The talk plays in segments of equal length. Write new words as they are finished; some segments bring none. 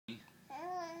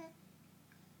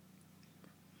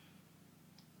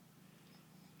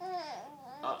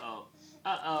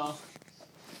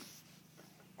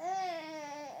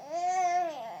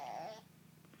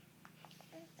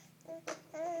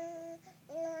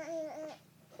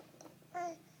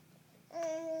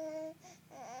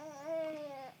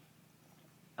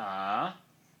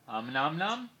nom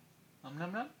nom. Nom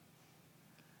nom nom.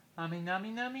 Nummy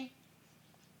nummy nummy.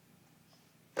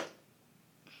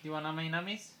 You want nummy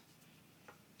nummies?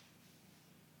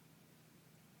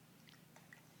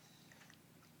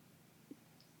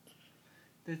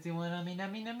 Does he want nummy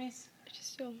nummy nummies?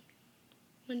 Just still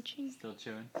munching. Still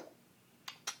chewing.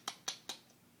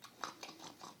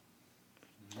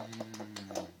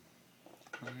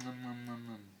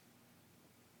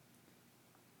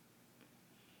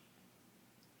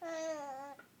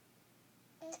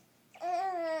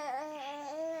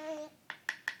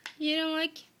 You don't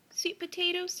like sweet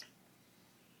potatoes?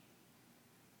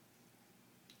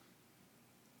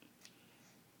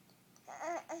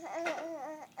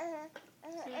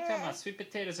 What are you talking about? Sweet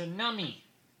potatoes are nummy.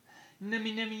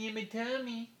 Nummy nummy in my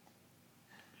tummy.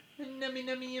 Nummy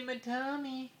nummy in my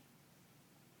tummy.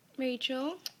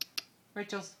 Rachel?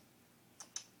 Rachel's.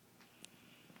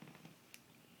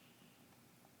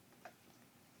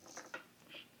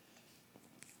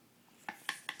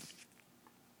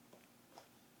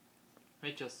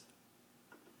 Rachel's.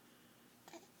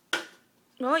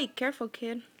 Oh, you careful,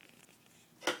 kid.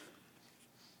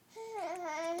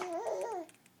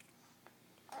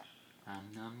 Nom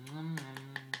nom nom.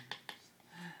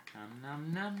 Nom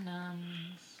nom nom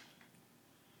noms.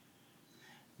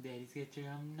 Daddy's got your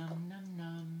nom nom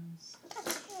noms.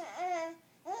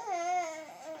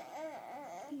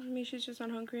 Maybe she's just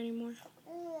not hungry anymore.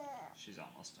 She's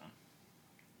almost done.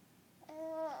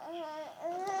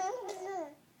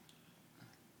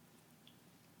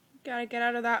 Gotta get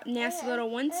out of that nasty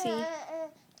little onesie.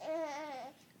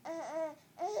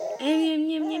 Yum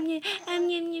yum yum yum yum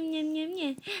yum yum yum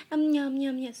yum yum yum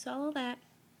yum yum. Swallow that.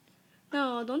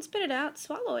 No, don't spit it out.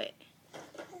 Swallow it.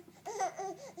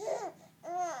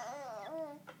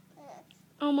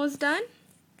 Almost done?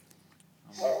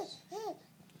 Almost.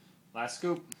 Last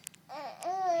scoop.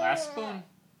 Last spoon.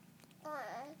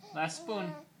 Last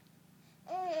spoon.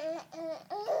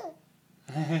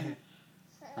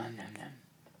 Nom nom nom.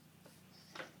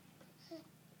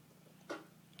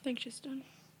 I think she's done.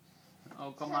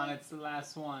 Oh, come on, it's the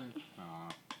last one. Aw.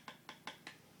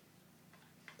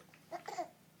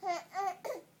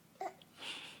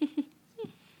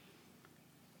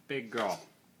 Big girl.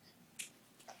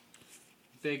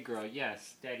 Big girl,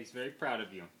 yes. Daddy's very proud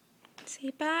of you.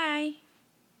 Say bye.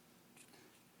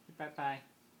 Bye-bye.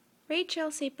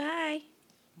 Rachel, say bye.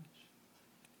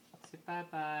 Say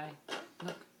bye-bye.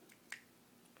 Look.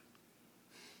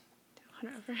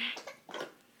 Whatever.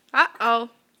 Uh-oh.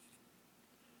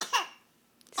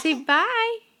 Say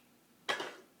bye.